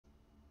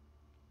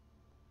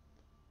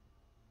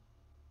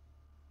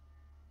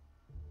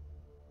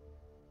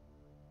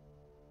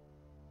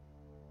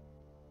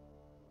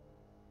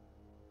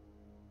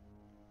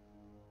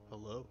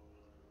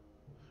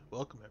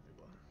Welcome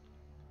everyone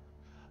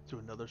to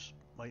another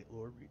Smite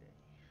lore reading.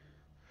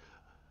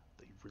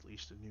 They've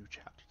released a new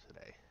chapter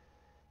today,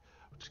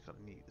 which is kind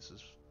of neat. This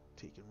is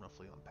taken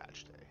roughly on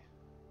patch day.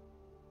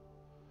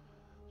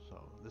 So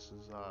this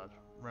is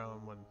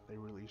around when they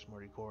released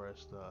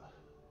Martichoras, the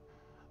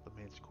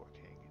Manticore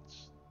King.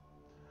 It's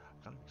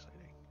kind of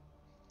exciting.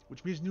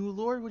 Which means new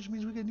lore, which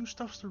means we get new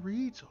stuff to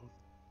read. So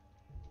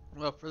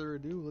without further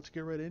ado, let's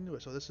get right into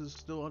it. So this is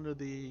still under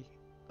the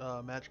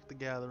Magic the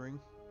Gathering.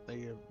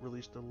 They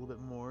released a little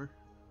bit more,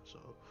 so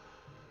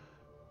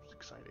it's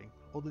exciting.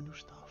 All the new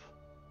stuff.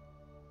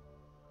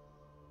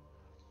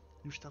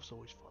 New stuff's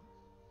always fun.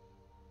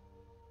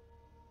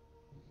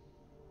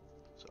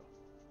 So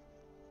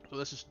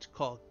this is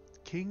called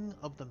King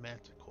of the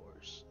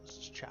Manticores. This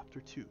is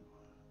chapter 2.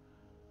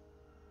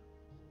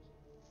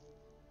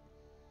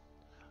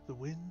 The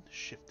wind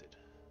shifted.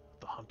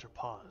 The hunter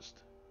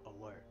paused,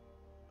 alert,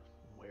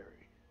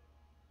 wary.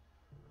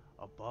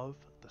 Above,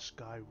 the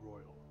sky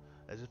royal,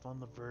 as if on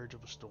the verge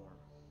of a storm.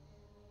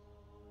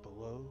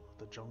 Below,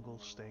 the jungle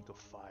stank of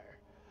fire,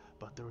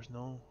 but there was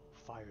no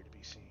fire to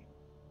be seen.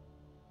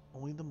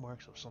 Only the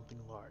marks of something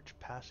large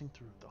passing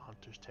through the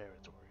hunter's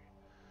territory.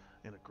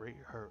 In a great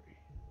hurry,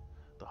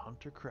 the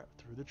hunter crept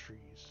through the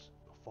trees,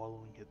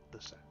 following the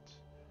scent.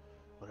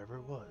 Whatever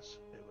it was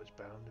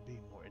bound to be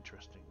more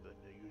interesting than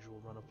the usual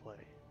run of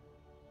play.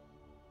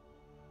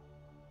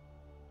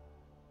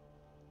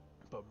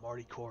 But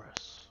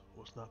Martichoras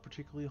was not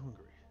particularly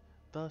hungry.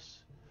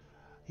 Thus,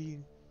 he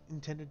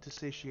intended to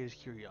satiate his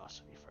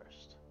curiosity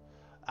first.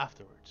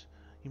 Afterwards,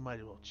 he might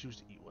as well choose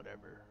to eat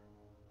whatever,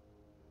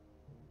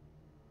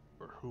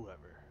 or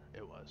whoever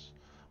it was.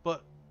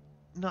 But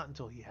not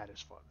until he had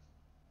his fun.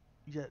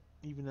 Yet,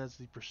 even as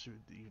he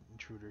pursued the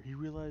intruder, he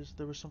realized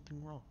there was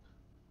something wrong.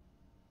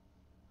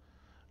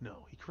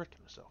 No, he corrected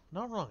himself.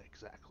 Not wrong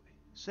exactly.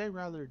 Say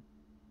rather,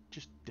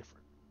 just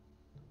different.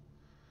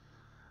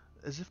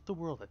 As if the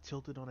world had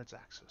tilted on its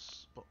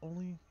axis, but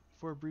only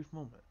for a brief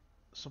moment.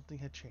 Something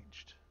had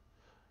changed.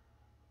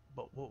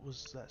 But what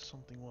was that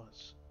something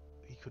was,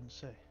 he couldn't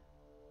say.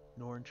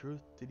 Nor in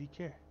truth did he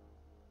care.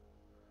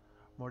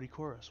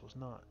 Martichoras was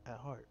not, at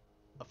heart,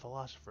 a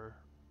philosopher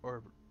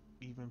or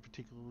even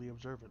particularly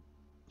observant,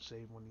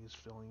 save when he was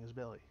filling his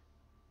belly.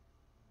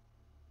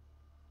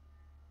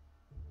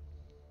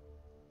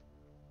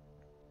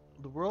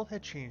 The world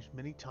had changed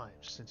many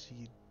times since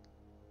he'd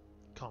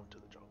come to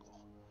the jungle,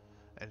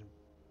 and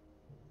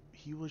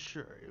he was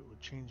sure it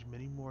would change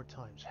many more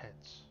times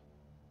hence.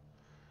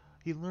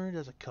 He learned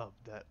as a cub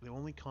that the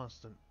only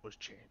constant was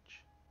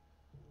change.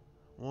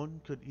 One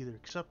could either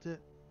accept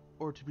it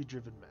or to be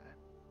driven mad.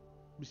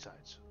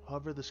 Besides,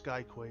 however the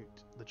sky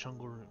quaked, the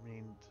jungle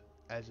remained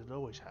as it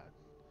always had.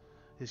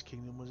 His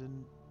kingdom was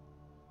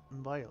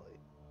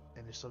inviolate,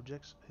 and his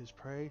subjects, his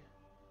prey,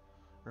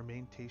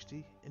 remained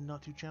tasty and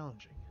not too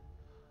challenging.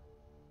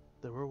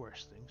 There were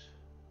worse things.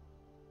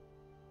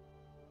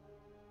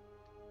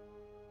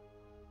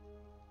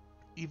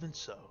 Even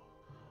so,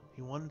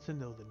 he wanted to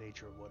know the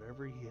nature of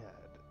whatever he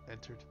had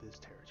entered this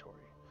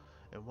territory,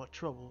 and what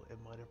trouble it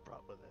might have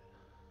brought with it.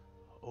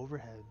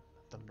 Overhead,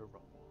 thunder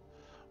rumbled.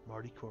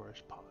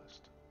 Martichoras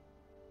paused,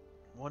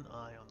 one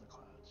eye on the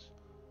clouds.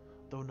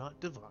 Though not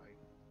divine,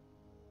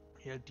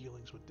 he had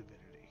dealings with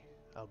divinity,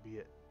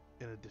 albeit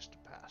in a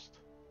distant past.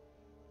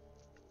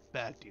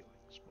 Bad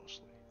dealings,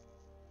 mostly.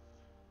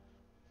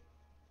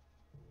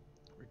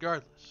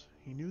 Regardless,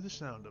 he knew the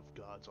sound of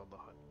gods on the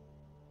hunt.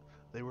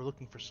 They were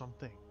looking for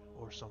something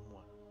or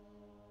someone.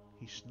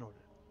 He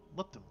snorted.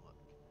 Let them look.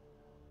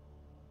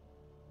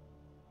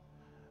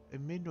 It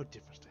made no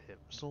difference to him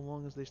so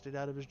long as they stayed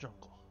out of his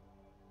jungle.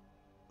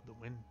 The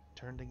wind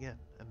turned again,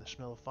 and the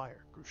smell of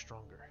fire grew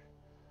stronger.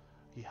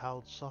 He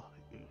growled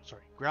softly,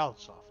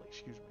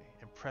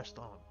 and pressed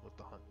on with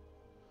the hunt,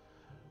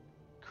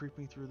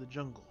 creeping through the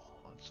jungle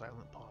on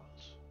silent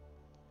paws.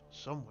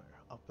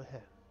 Somewhere up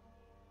ahead,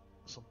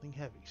 something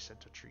heavy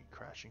sent a tree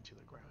crashing to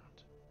the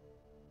ground.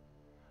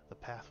 The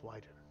path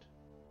widened,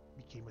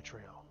 became a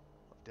trail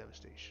of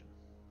devastation.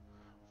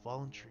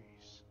 Fallen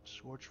trees,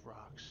 scorched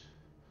rocks.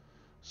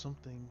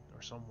 Something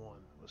or someone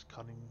was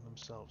cutting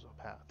themselves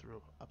a path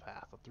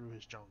through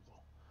his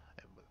jungle,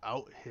 and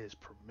without his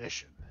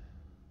permission.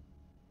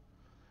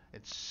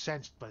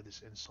 Incensed by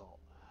this insult,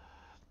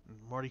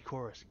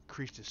 Martichoras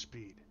increased his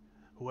speed.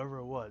 Whoever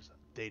it was,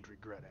 they'd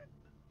regret it.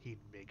 He'd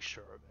make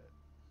sure of it.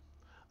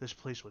 This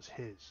place was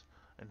his,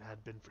 and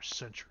had been for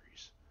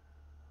centuries.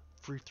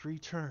 For 3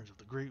 turns of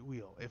the Great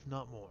Wheel, if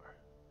not more.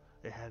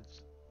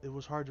 It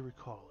was hard to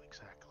recall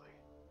exactly.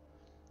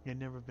 He had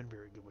never been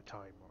very good with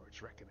time or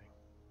its reckoning.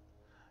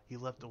 He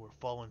leapt over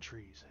fallen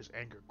trees, his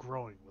anger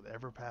growing with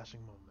ever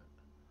passing moment.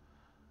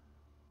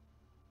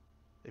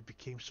 It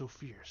became so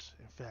fierce,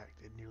 in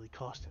fact, it nearly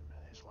cost him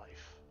his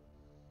life.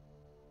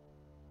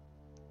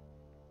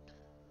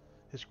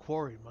 His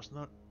quarry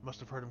must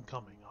have heard him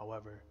coming,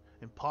 however.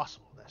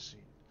 Impossible, that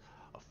seemed.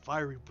 A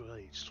fiery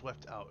blade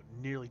swept out,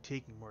 nearly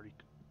taking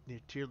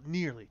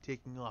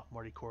off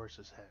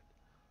Martichoras' head.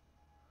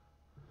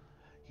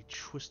 He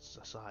twists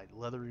aside,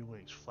 leathery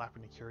wings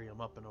flapping to carry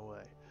him up and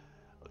away.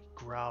 A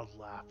growled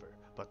laughter,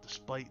 but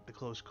despite the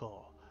close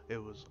call, it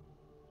was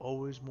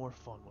always more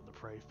fun when the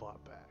prey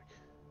fought back.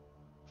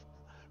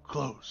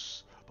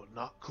 Close, but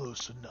not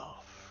close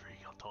enough,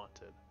 he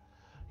taunted.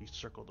 He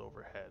circled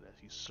overhead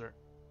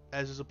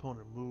as his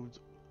opponent moved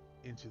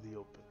into the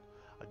open.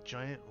 A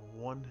giant,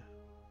 one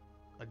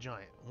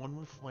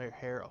with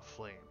hair of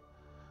flame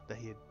that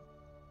he had.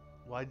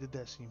 Why did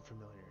that seem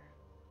familiar?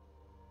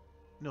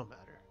 No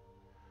matter.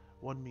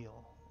 One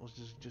meal was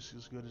just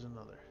as good as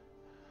another.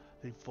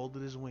 He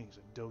folded his wings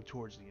and dove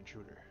towards the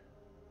intruder.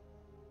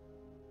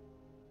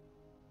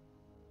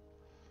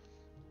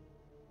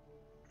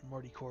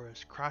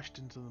 Martichoras crashed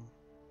into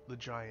the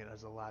giant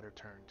as the latter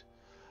turned,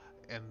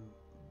 and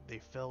they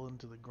fell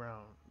into the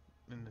ground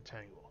in the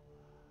tangle.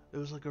 It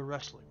was like a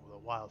wrestling with a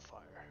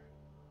wildfire.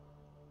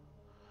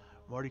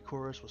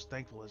 Martichoras was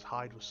thankful his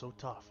hide was so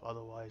tough,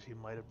 otherwise he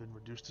might have been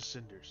reduced to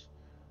cinders.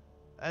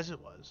 As it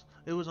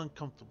was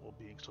uncomfortable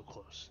being so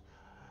close,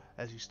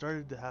 as he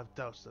started to have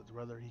doubts that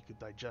whether he could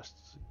digest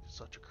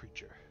such a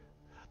creature.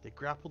 They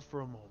grappled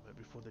for a moment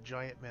before the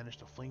giant managed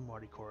to fling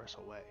Martichoras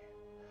away.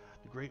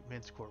 The great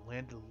Manticore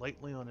landed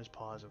lightly on his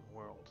paws and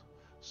whirled,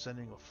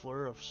 sending a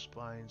flurry of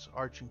spines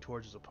arching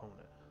towards his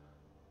opponent.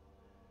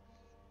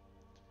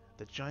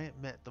 The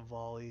giant met the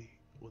volley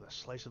with a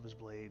slice of his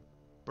blade,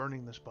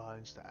 burning the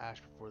spines to ash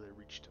before they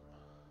reached him.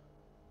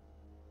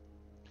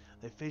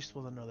 They faced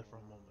one another for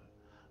a moment,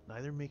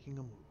 neither making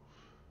a move.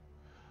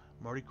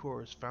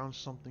 Martichoras found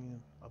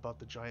something about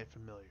the giant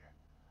familiar.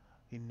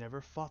 He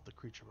never fought the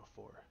creature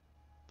before,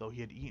 though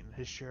he had eaten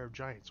his share of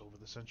giants over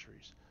the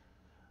centuries.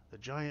 The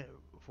giant,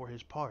 for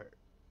his part,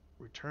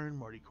 returned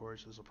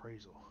Martichoras'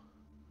 appraisal.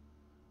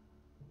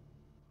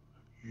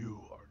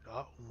 You are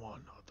not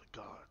one of the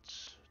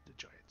gods, the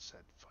giant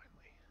said finally.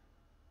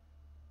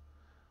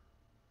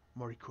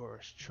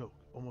 Martichoras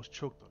almost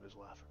choked on his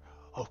laughter.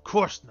 Of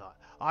course not!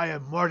 I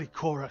am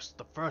Martichoras,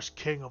 the first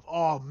king of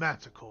all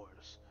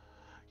Manticores!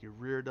 He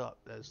reared up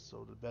as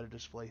though to better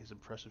display his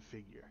impressive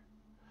figure.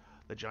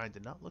 The giant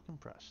did not look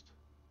impressed,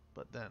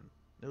 but then,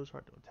 it was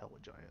hard to tell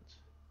with giants.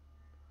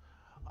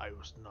 I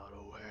was not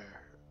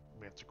aware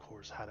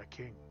Manticores had a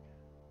king,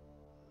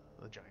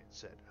 the giant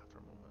said after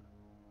a moment.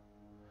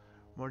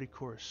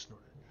 Martichoras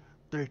snorted.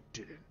 They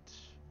didn't,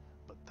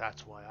 but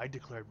that's why I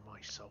declared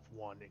myself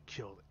one and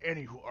killed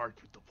any who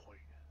argued the point.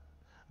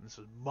 And this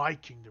is my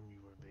kingdom you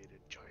invaded,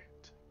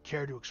 giant.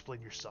 Care to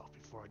explain yourself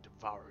before I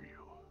devour you?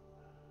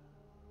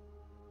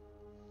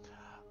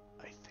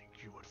 I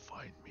think you would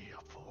find me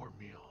a poor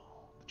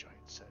meal, the giant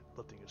said,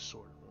 lifting his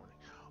sword in warning,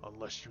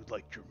 unless you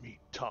like your meat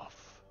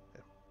tough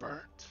and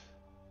burnt.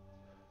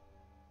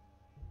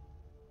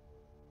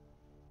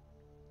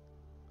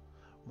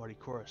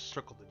 Martichoras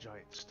circled the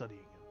giant, studying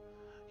him.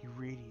 He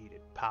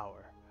radiated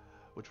power,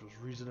 which was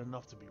reason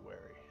enough to be wary,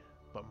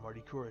 but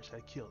Martichoras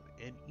had killed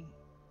and eaten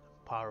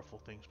powerful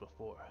things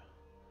before.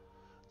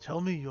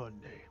 Tell me your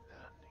name,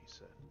 then, he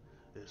said.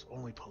 It is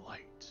only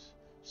polite,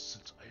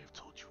 since I have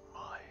told you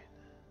mine.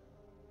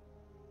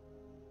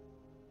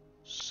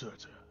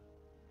 Surtur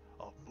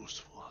of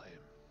Muspelheim.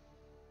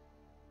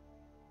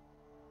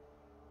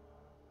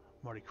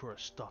 Martichoras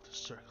stopped his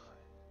circling.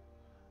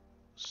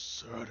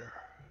 Surtur,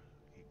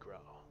 he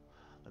growled,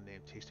 a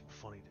name tasting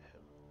funny to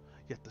him,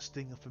 yet the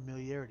sting of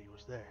familiarity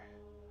was there.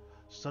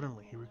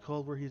 Suddenly, he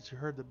recalled where he had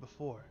heard it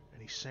before,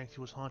 and he sank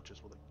to his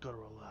haunches with a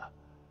guttural laugh.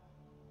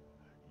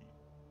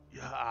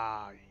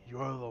 Yeah,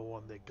 you're the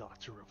one they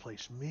got to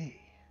replace me.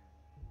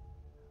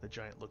 The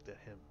giant looked at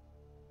him.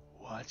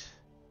 What?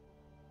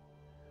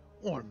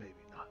 Or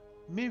maybe not.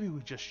 Maybe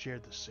we just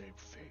shared the same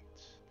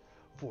fate.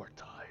 For a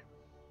time.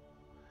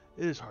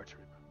 It is hard to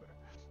remember.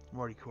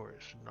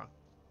 Martichoras knocked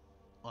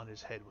on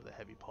his head with a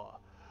heavy paw.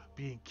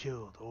 Being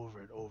killed over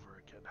and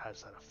over again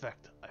has that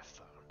effect, I've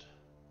found.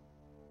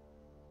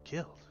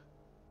 Killed?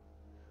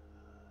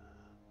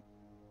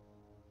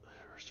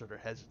 Surtur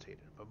hesitated,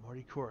 but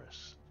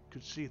Martichoras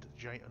could see that the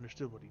giant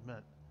understood what he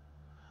meant.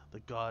 The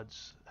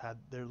gods had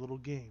their little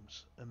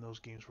games, and those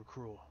games were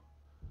cruel.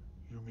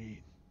 You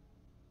mean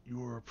you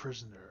were a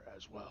prisoner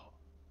as well?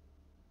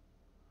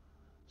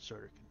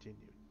 Surtur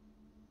continued.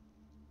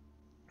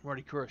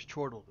 Martichoras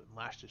chortled and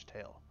lashed his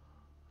tail.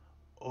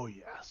 Oh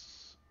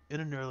yes, in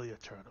an earlier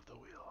turn of the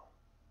wheel.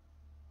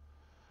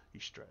 He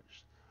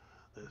stretched.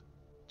 They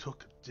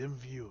took a dim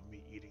view of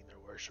me eating their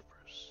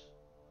worshippers.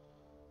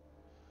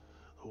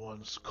 The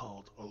ones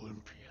called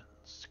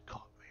Olympians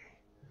caught me,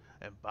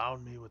 and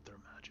bound me with their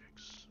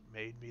magics,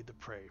 made me the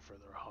prey for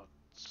their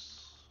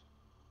hunts.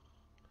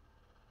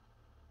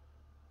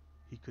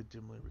 He could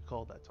dimly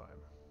recall that time.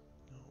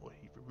 What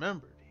he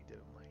remembered he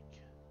didn't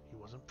like. He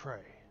wasn't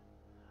prey,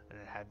 and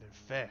it had been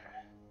fair.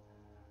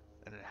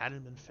 And it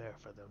hadn't been fair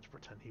for them to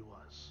pretend he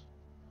was.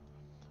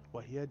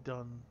 What he had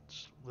done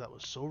that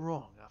was so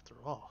wrong after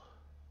all.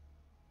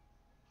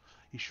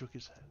 He shook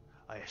his head.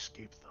 I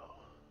escaped though.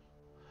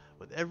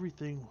 But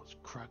everything was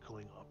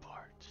crackling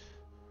apart.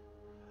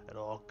 It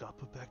all got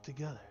put back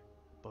together.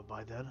 But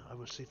by then I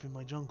was safe in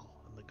my jungle,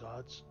 and the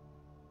gods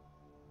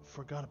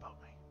forgot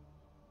about me.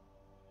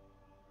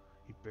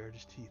 He bared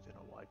his teeth in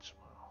a wide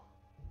smile.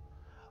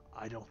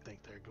 I don't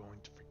think they're going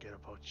to forget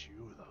about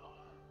you, though.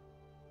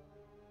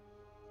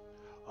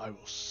 I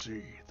will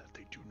see that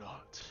they do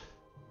not.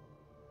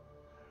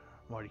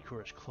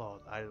 Martichoras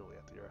clawed idly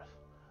at the earth.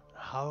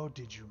 How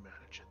did you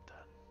manage it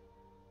then?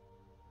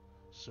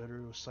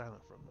 Surtur was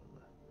silent for a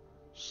moment.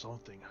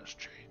 Something has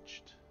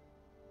changed.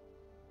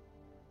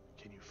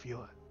 Can you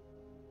feel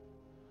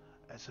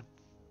it? As if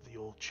the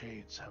old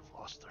chains have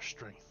lost their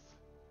strength.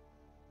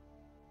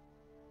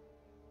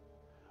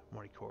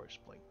 Martichoras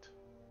blinked.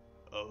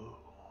 Oh,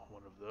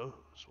 one of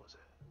those, was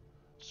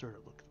it? Surtur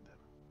looked at them.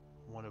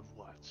 One of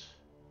what?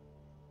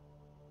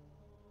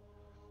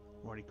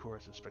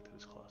 Martichoras inspected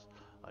his claws.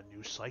 A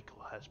new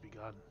cycle has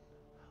begun.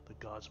 The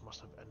gods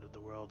must have ended the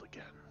world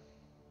again.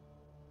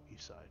 He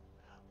sighed.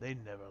 They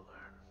never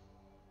learn.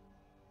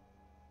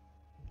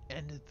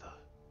 Ended the...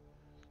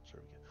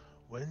 Sorry again.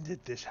 When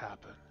did this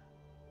happen?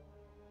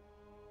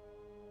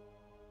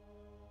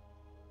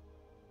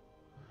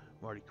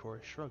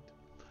 Martichoras shrugged.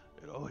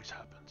 It always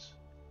happens.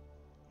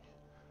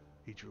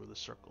 He drew the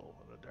circle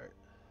on the dart.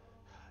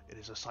 It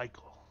is a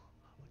cycle.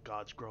 The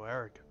gods grow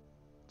arrogant.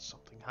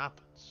 Something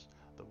happens.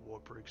 The war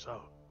breaks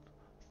out.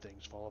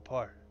 Things fall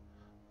apart.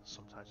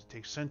 Sometimes it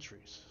takes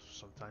centuries,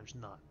 sometimes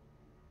not.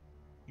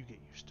 You get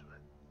used to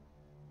it.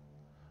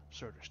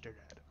 Surtur stared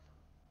at him.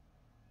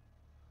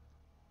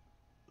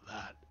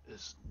 That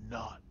is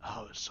not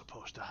how it's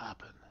supposed to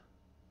happen.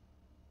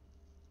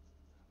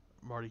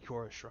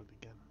 Martichoras shrugged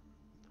again.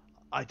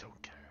 I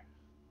don't care.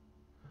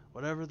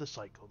 Whatever the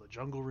cycle, the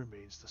jungle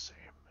remains the same,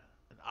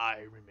 and I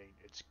remain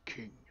its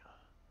king.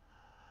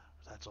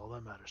 That's all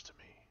that matters to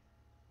me.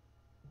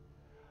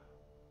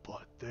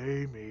 But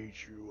they made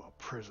you a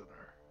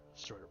prisoner,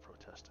 Surtur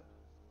protested.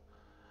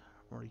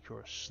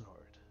 Martichoras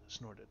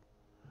snorted.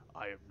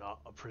 I am not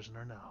a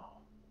prisoner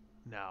now.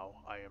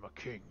 Now I am a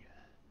king.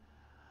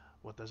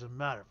 What does it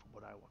matter from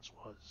what I once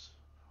was,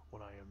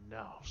 when I am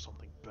now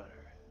something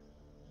better?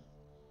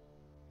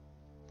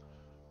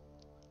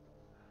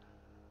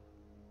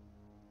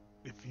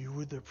 If you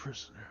were the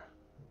prisoner,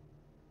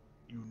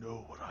 you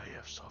know what I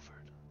have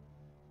suffered.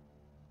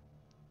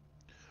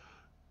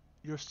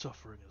 Your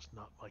suffering is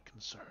not my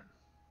concern.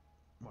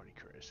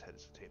 Martichoras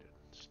hesitated,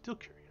 still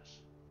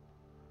curious.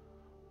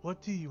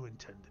 What do you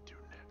intend to do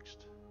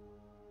next?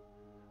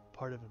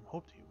 Part of him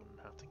hoped he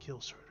wouldn't have to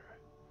kill Surtur.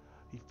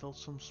 He felt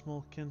some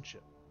small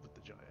kinship with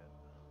the giant.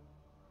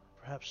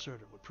 Perhaps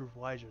Surtur would prove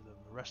wiser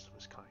than the rest of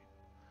his kind,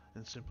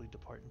 and simply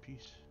depart in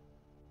peace.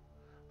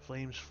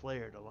 Flames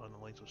flared along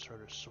the length of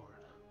Surtur's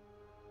sword.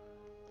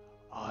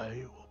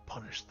 I will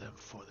punish them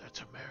for their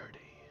temerity.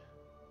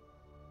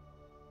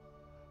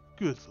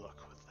 Good luck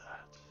with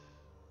that.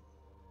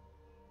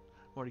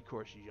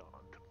 Martichoras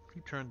yawned.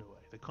 He turned away.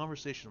 The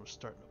conversation was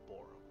starting to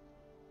bore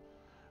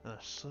him.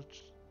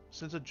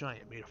 Since a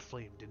giant made of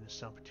flame didn't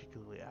sound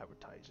particularly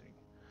appetizing,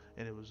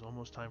 and it was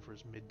almost time for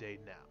his midday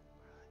nap,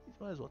 he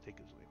might as well take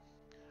his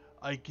leave.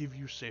 I give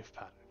you safe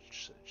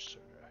passage, said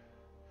Surtur.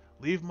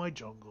 Leave my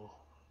jungle,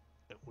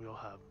 and we'll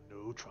have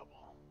no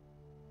trouble.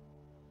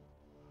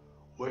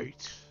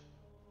 Wait,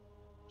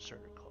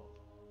 Surtur called.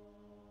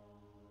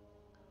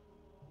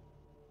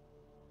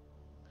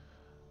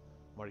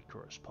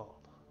 Martichoras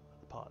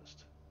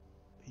paused.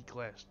 He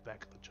glanced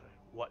back at the giant.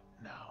 What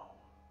now?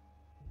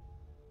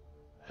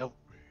 Help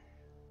me.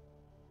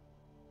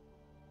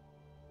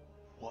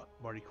 What?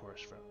 Martichoras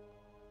frowned.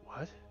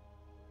 What?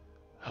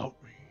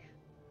 Help me.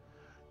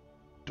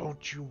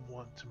 Don't you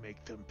want to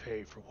make them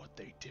pay for what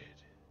they did?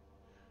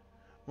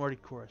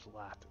 Martichoras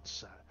laughed and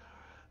sighed.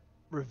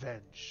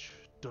 Revenge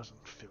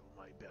doesn't fill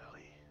my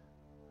belly.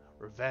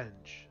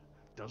 Revenge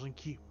doesn't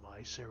keep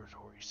my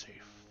territory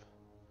safe.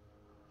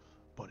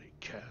 But it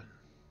can.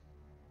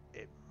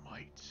 It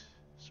might.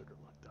 Surtur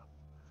looked up.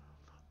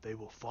 They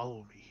will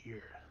follow me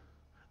here.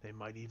 They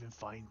might even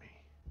find me.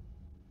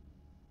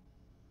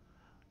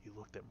 He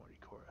looked at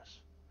Martichoras.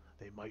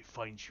 They might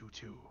find you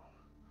too.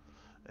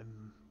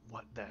 And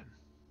what then?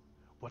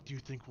 What do you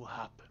think will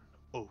happen,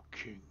 O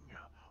King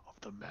of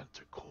the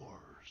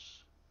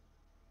Manticores?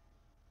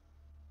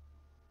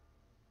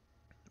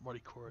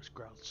 Martichoras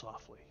growled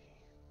softly.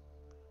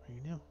 He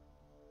knew.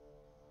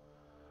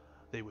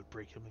 They would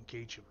break him and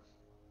cage him,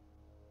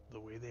 the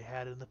way they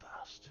had in the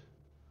past.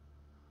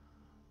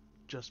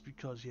 Just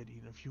because he had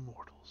eaten a few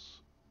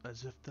mortals.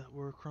 As if that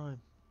were a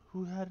crime.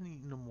 Who hadn't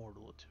eaten a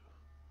mortal or two?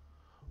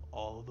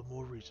 All the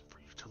more reason for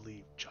you to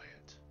leave,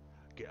 giant.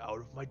 Get out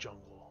of my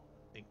jungle,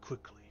 and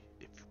quickly,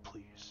 if you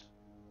please.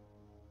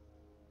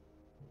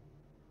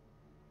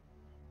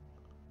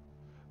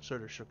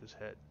 Surtur shook his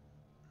head.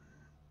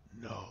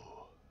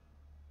 No.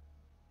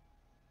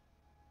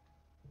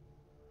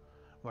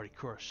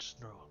 Martichoras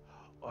snarled.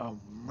 I'll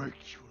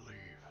make you leave.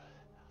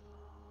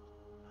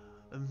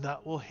 And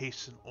that will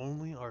hasten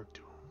only our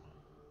doom.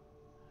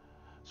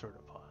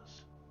 Surtur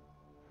paused.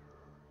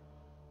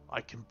 I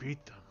can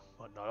beat them,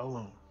 but not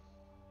alone.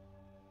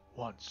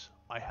 Once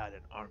I had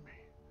an army.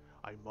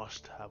 I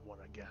must have one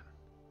again.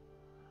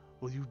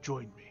 Will you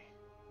join me?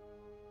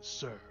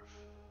 Serve.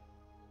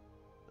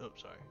 Oh,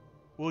 sorry.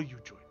 Will you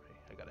join me?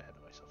 I got ahead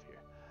of myself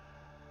here.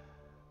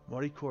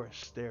 Martichoras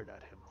stared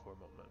at him for a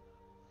moment,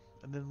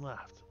 and then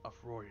laughed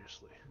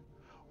uproariously.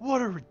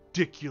 What a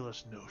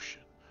ridiculous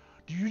notion!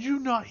 Do you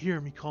not hear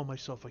me call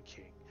myself a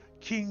king?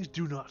 Kings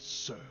do not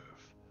serve.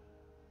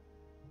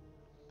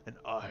 And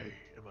I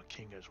am a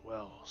king as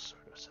well,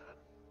 Serta said,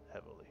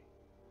 heavily.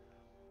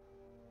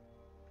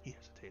 He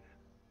hesitated.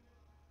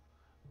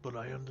 But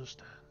I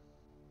understand.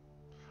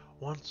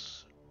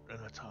 Once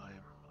in a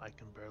time I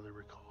can barely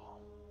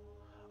recall,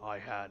 I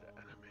had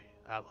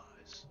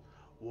allies,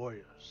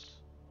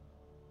 warriors,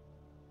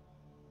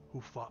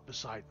 who fought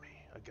beside me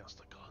against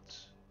the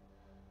gods.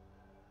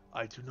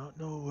 I do not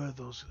know where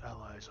those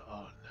allies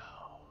are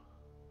now,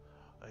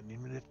 and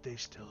even if they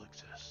still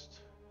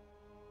exist,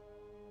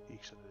 he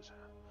extended his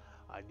hand,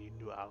 I need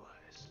new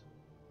allies,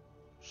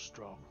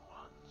 strong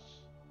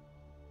ones.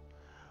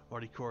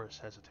 Martichoras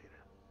hesitated.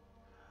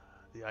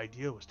 The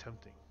idea was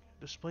tempting,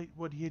 despite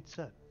what he had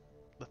said.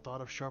 The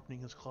thought of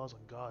sharpening his claws on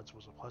gods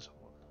was a pleasant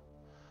one.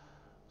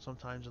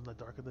 Sometimes in the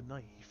dark of the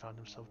night he found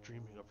himself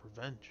dreaming of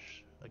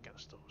revenge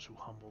against those who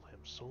humbled him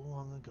so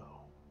long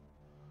ago.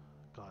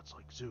 Gods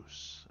like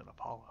Zeus and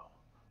Apollo,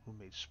 who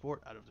made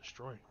sport out of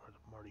destroying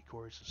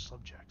Martichoras'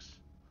 subjects.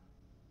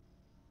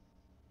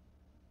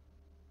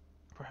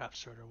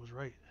 Perhaps Serta was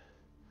right.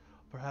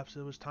 Perhaps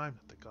it was time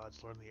that the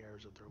gods learned the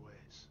errors of their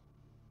ways.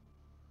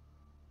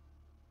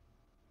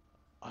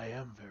 I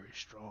am very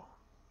strong,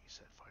 he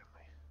said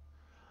finally.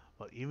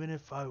 But even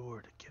if I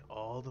were to get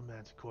all the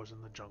manticores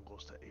in the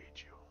jungles to aid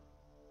you,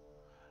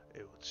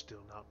 it would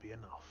still not be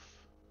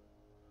enough.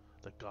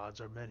 The gods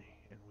are many,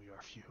 and we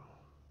are few.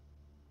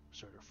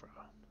 Serta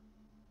frowned.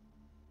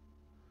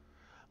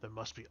 There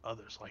must be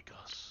others like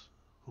us,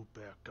 who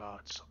bear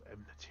gods some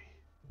enmity.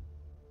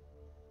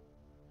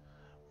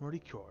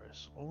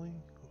 Martichoras,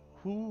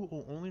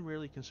 who only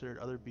rarely considered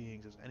other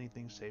beings as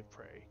anything save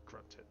prey,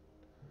 grunted.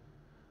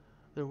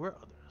 There were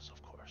others,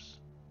 of course,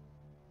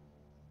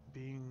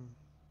 being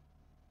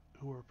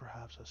who were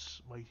perhaps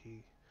as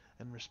mighty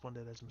and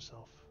resplendent as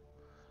himself,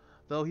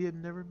 though he had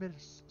never admitted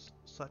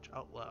such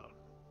out loud.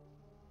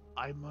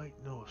 I might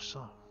know of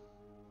some,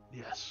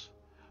 yes,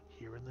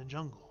 here in the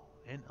jungle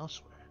and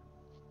elsewhere,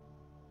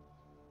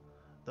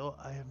 though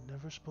I have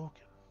never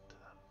spoken to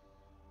them.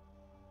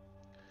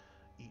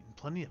 Eaten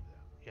plenty of them,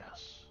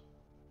 yes,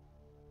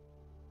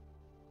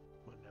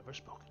 but never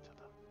spoken to them.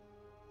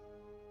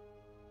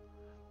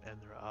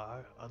 And there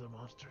are other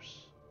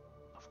monsters,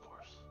 of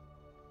course.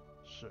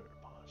 Sir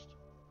paused.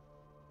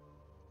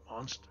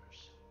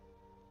 Monsters?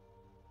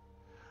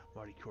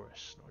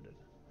 Martichoras snorted.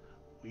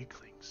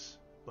 Weaklings,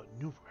 but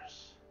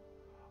numerous.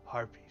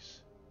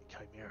 Harpies,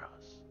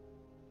 chimeras,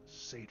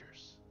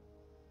 satyrs.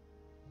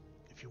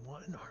 If you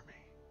want an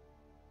army,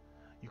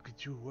 you could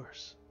do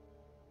worse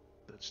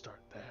than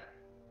start there.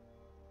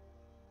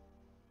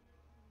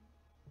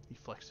 He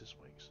flexed his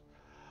wings.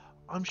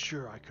 I'm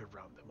sure I could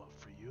round them up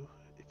for you,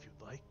 if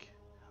you'd like.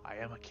 I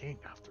am a king,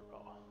 after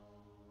all.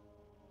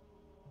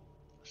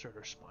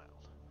 Surtur smiled.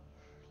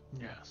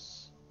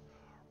 Yes,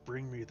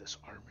 bring me this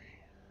army.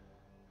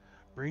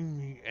 Bring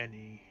me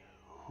any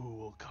who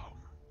will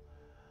come.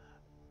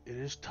 It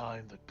is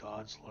time the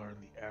gods learn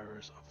the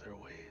errors of their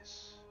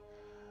ways,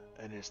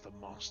 and it's the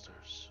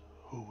monsters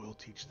who will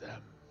teach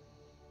them.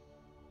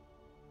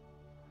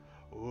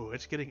 Ooh,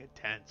 it's getting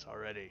intense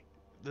already.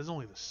 There's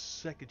only the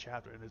second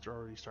chapter, and it's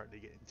already starting to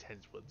get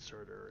intense with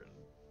Surtur.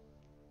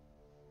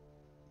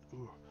 And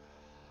ooh,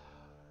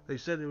 they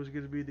said it was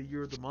going to be the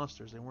year of the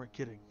monsters. They weren't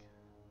kidding.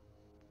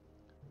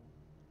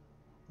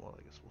 Well,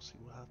 I guess we'll see.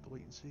 We'll have to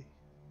wait and see.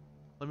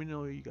 Let me know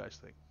what you guys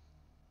think.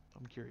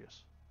 I'm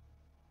curious.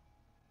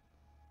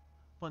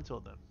 But until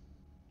then,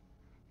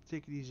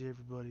 take it easy,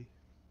 everybody.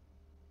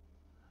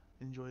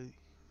 Enjoy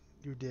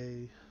your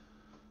day.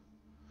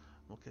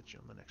 We'll catch you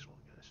on the next one,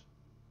 guys.